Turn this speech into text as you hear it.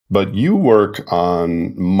But you work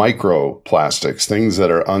on microplastics, things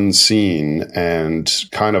that are unseen and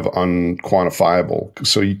kind of unquantifiable.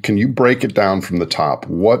 So can you break it down from the top?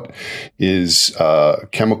 What is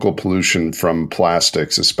chemical pollution from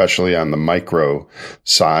plastics, especially on the micro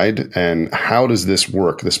side? And how does this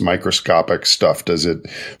work, this microscopic stuff? Does it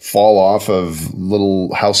fall off of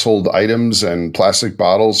little household items and plastic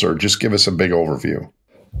bottles, or just give us a big overview?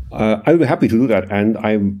 I'll be happy to do that. And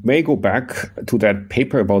I may go back to that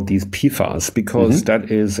paper about these PFAS, because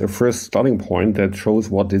that is a first starting point that shows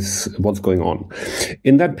what's going on.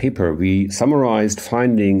 In that paper, we summarized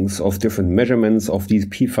findings of different measurements of these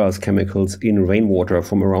PFAS chemicals in rainwater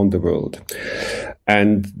from around the world.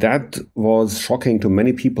 And that was shocking to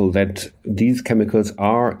many people, that these chemicals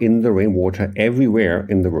are in the rainwater everywhere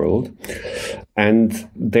in the world. And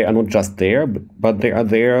they are not just there, but they are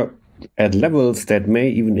there at levels that may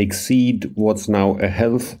even exceed what's now a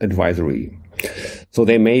health advisory. So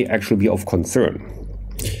they may actually be of concern.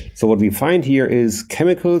 So what we find here is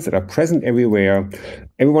chemicals that are present everywhere,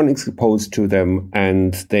 everyone is exposed to them,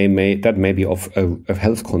 and that may be of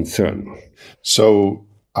health concern. So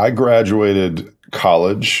I graduated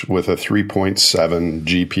college with a 3.7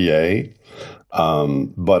 GPA.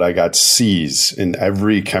 But I got C's in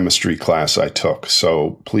every chemistry class I took.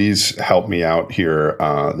 So please help me out here.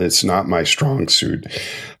 It's not my strong suit.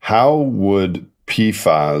 How would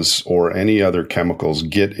PFAS or any other chemicals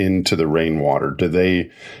get into the rainwater? Do they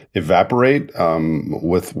evaporate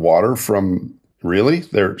with water from really?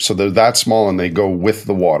 They're that small and they go with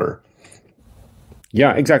the water.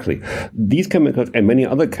 Yeah, exactly. These chemicals and many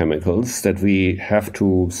other chemicals that we have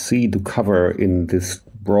to see to cover in this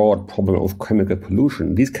broad problem of chemical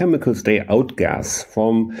pollution, these chemicals, they outgas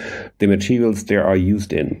from the materials they are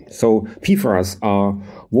used in. So PFAS are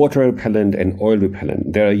water repellent and oil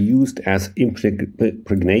repellent. They are used as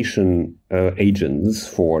impregnation agents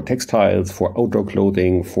for textiles, for outdoor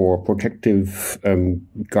clothing, for protective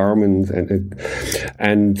garments,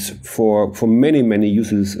 and for many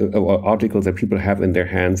uses or articles that people have in their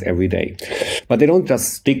hands every day. But they don't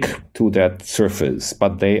just stick to that surface,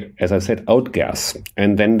 but they, as I said, outgas,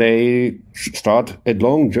 and then they start a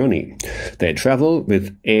long journey. They travel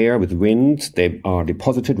with air, with wind. They are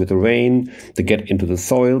deposited with the rain. They get into the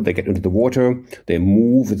soil. They get into the water. They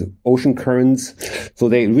move with the ocean currents. So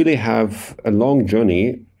they really have a long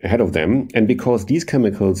journey ahead of them. And because these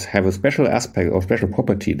chemicals have a special aspect or special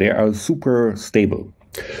property, they are super stable.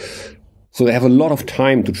 So they have a lot of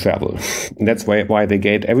time to travel. And that's why they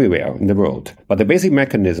get everywhere in the world. But the basic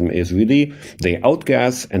mechanism is really they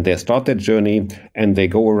outgas and they start their journey and they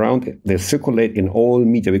go around, they circulate in all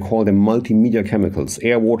media. We call them multimedia chemicals: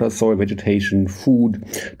 air, water, soil, vegetation, food,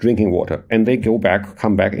 drinking water. And they come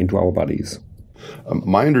back into our bodies.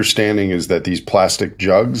 My understanding is that these plastic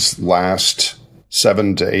jugs last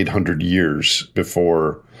 700 to 800 years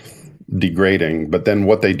before degrading, but then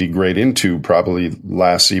what they degrade into probably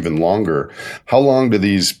lasts even longer. How long do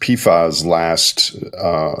these PFAS last,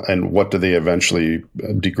 and what do they eventually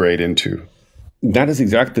degrade into? That is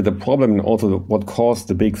exactly the problem, and also what caused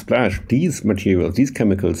the big splash. These materials, these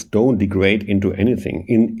chemicals, don't degrade into anything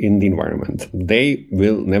in the environment. They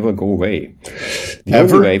will never go away. The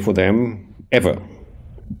only way for them, ever.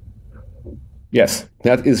 Yes,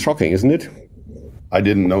 that is shocking, isn't it? I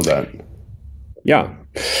didn't know that. Yeah.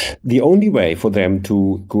 The only way for them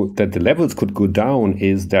that the levels could go down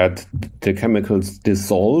is that the chemicals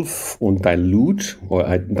dissolve and dilute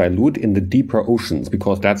in the deeper oceans,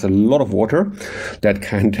 because that's a lot of water that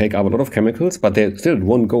can take up a lot of chemicals, but they still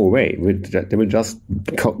won't go away. They will just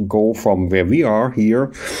go from where we are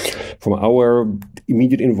here, from our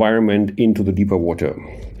immediate environment, into the deeper water.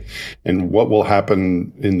 And what will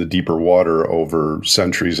happen in the deeper water over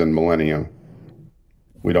centuries and millennia?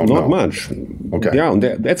 We don't know. Not much. Okay. Yeah,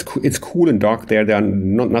 it's cool and dark there.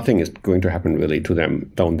 Nothing is going to happen really to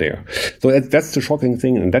them down there. So that's the shocking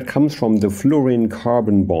thing, and that comes from the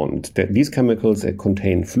fluorine-carbon bond. These chemicals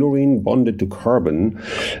contain fluorine bonded to carbon,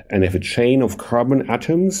 and they have a chain of carbon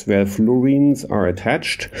atoms where fluorines are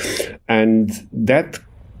attached, and that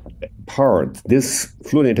this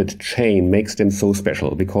fluorinated chain makes them so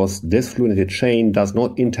special, because this fluorinated chain does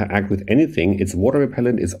not interact with anything. It's water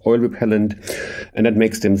repellent, it's oil repellent, and that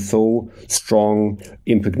makes them so strong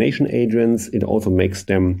impregnation agents. It also makes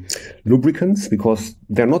them lubricants, because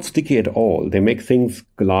they're not sticky at all. They make things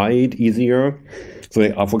glide easier. So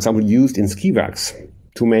they are, for example, used in ski wax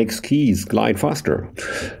to make skis glide faster.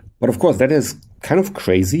 But of course, that is kind of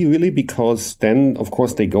crazy, really, because then, of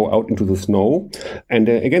course, they go out into the snow and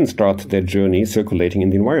they again start their journey circulating in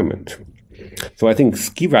the environment. So I think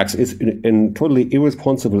ski wax is a totally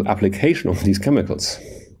irresponsible application of these chemicals.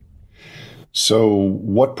 So,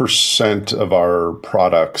 what percent of our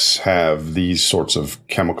products have these sorts of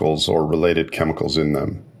chemicals or related chemicals in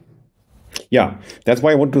them? Yeah, that's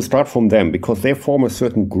why I want to start from them, because they form a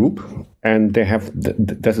certain group, and they have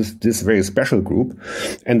this very special group,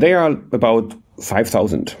 and they are about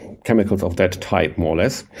 5,000 chemicals of that type, more or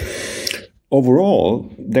less.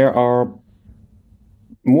 Overall, there are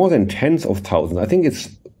more than tens of thousands. I think it's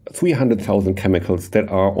 300,000 chemicals that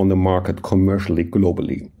are on the market commercially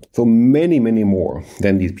globally. So many, many more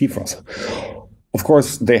than these PFAS. Of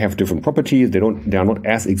course, they have different properties. They are not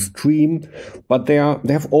as extreme, but they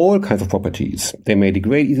have all kinds of properties. They may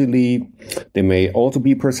degrade easily. They may also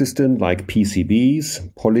be persistent, like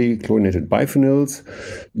PCBs, polychlorinated biphenyls.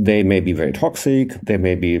 They may be very toxic. They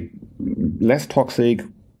may be less toxic,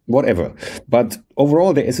 whatever. But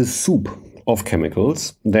overall, there is a soup of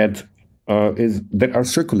chemicals that are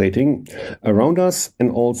circulating around us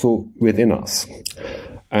and also within us.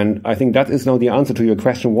 And I think that is now the answer to your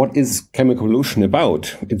question, what is chemical pollution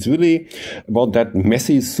about? It's really about that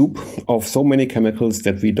messy soup of so many chemicals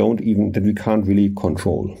that we can't really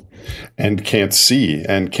control. And can't see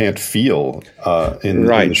and can't feel in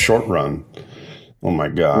the short run. Oh my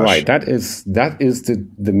gosh. Right. That is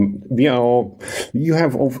you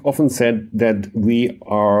have often said that we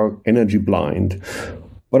are energy blind.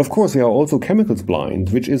 But of course, we are also chemicals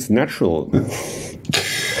blind, which is natural.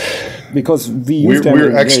 Because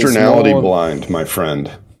we're externality blind, my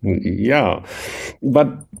friend. Yeah,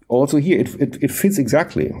 but also here it fits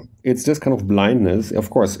exactly. It's just kind of blindness. Of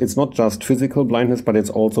course, it's not just physical blindness, but it's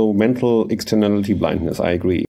also mental externality blindness. I agree.